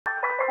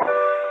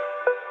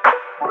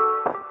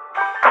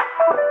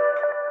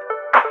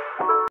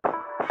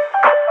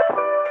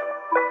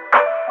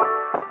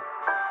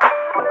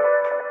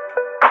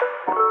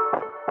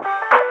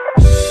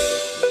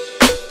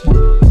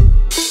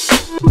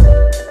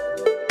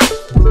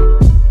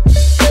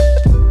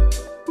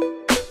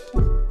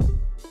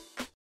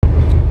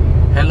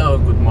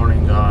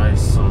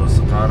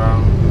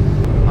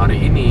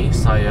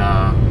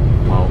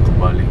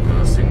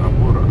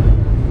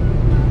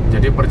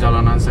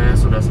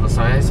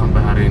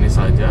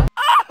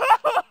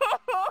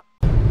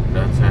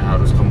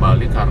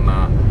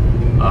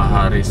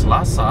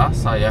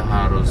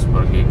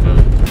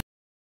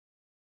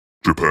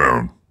Jadi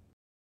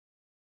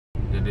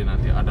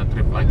nanti ada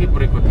trip lagi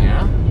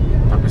berikutnya,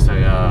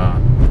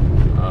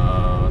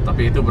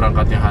 tapi itu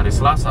berangkatnya hari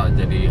Selasa,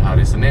 jadi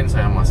hari Senin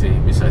saya masih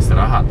bisa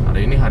istirahat.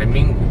 Hari ini hari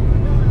Minggu.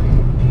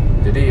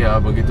 Jadi ya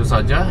begitu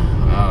saja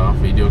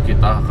video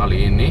kita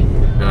kali ini,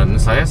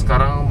 dan saya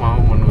sekarang mau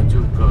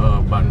menuju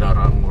ke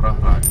Bandara Ngurah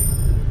Rai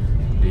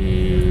di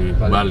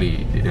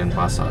Bali, di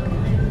Denpasar.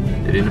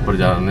 Jadi ini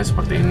perjalanannya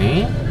seperti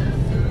ini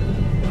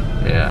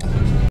ya.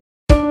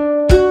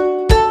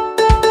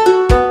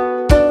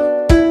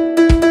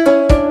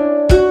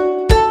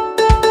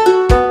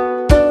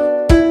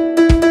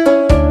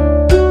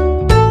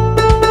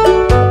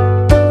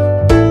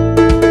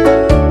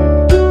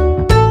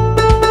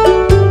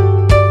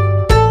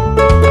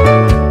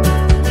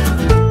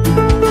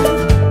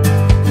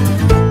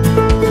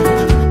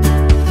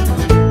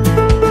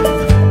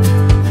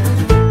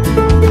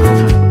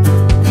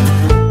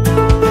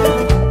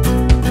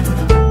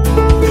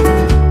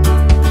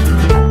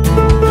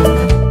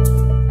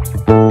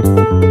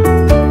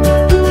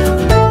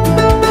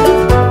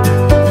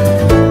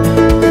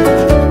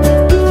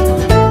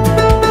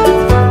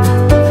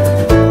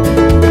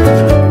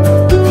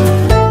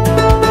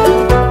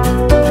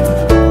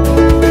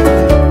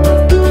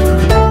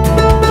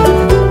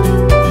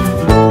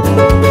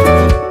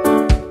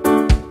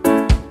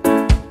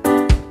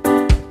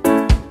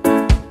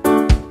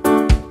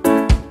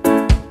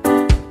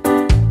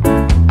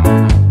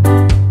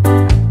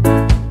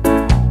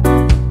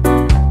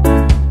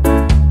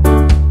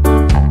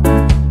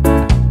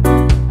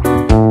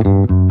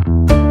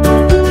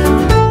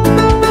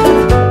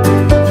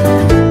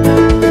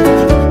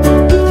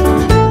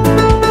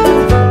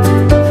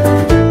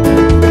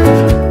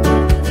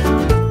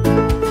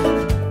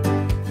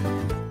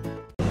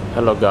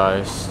 Halo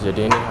guys,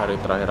 jadi ini hari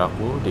terakhir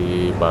aku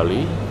di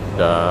Bali,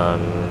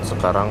 dan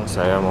sekarang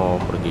saya mau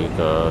pergi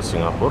ke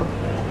Singapura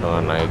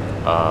dengan naik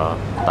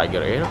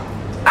Tiger Air.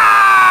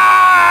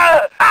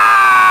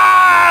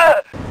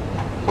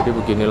 Jadi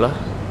beginilah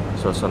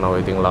suasana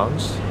waiting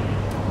lounge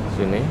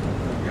sini.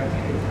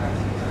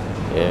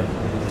 Ya,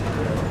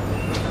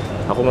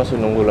 aku masih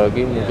nunggu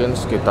lagi mungkin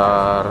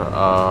sekitar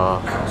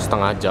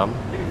setengah jam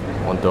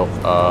untuk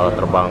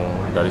terbang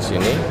dari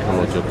sini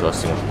menuju ke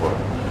Singapura.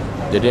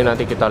 Jadi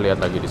nanti kita lihat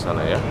lagi di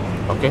sana ya.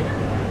 Oke,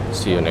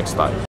 see you next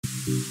time.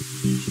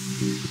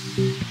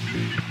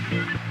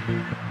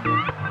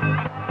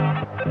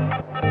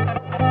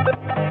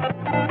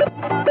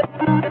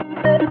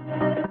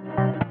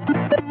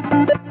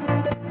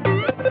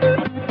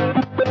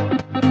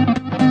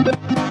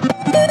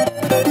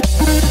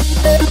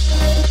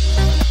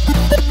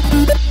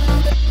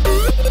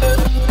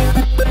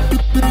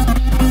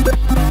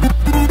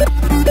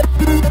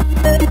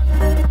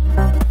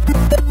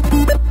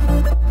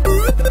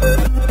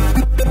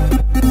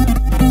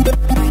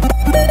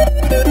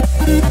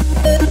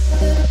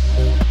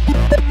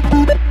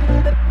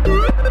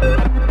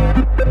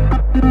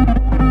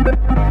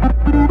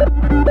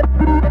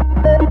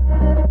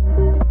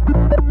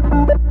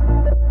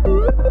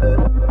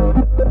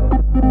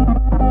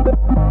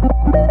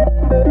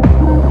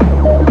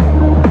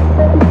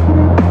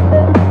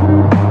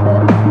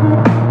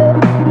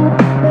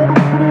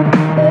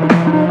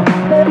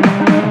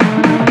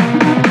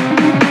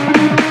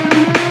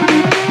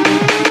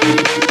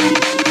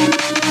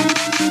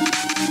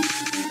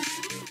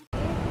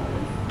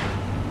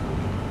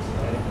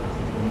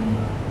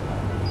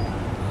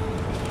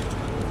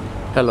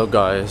 Hello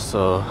guys,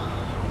 so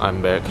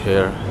I'm back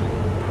here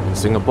in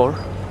Singapore.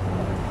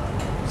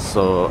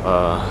 So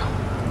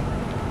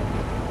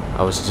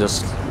I was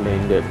just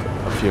landed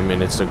a few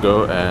minutes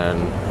ago,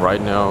 and right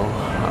now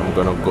I'm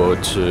gonna go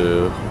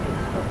to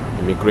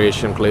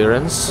immigration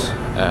clearance,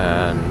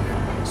 and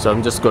so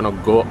I'm just gonna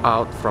go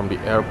out from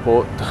the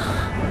airport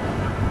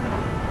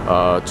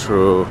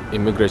through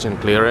immigration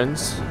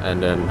clearance,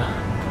 and then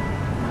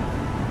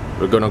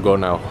we're gonna go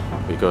now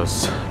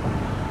because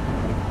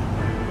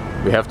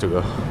we have to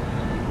go.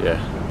 Yeah.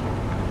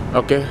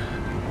 Okay.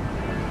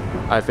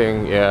 I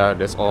think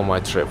that's all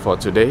my trip for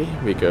today,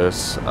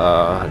 because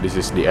this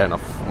is the end of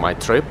my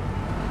trip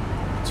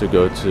to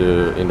go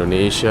to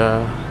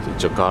Indonesia, to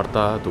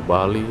Jakarta, to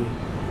Bali.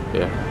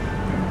 Yeah.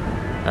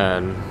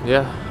 And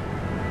yeah,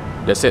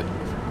 that's it.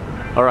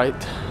 All right.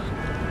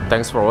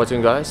 Thanks for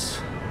watching, guys.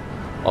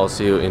 I'll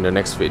see you in the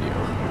next video.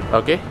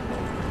 Okay.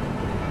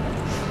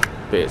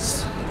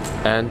 Peace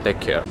and take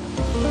care.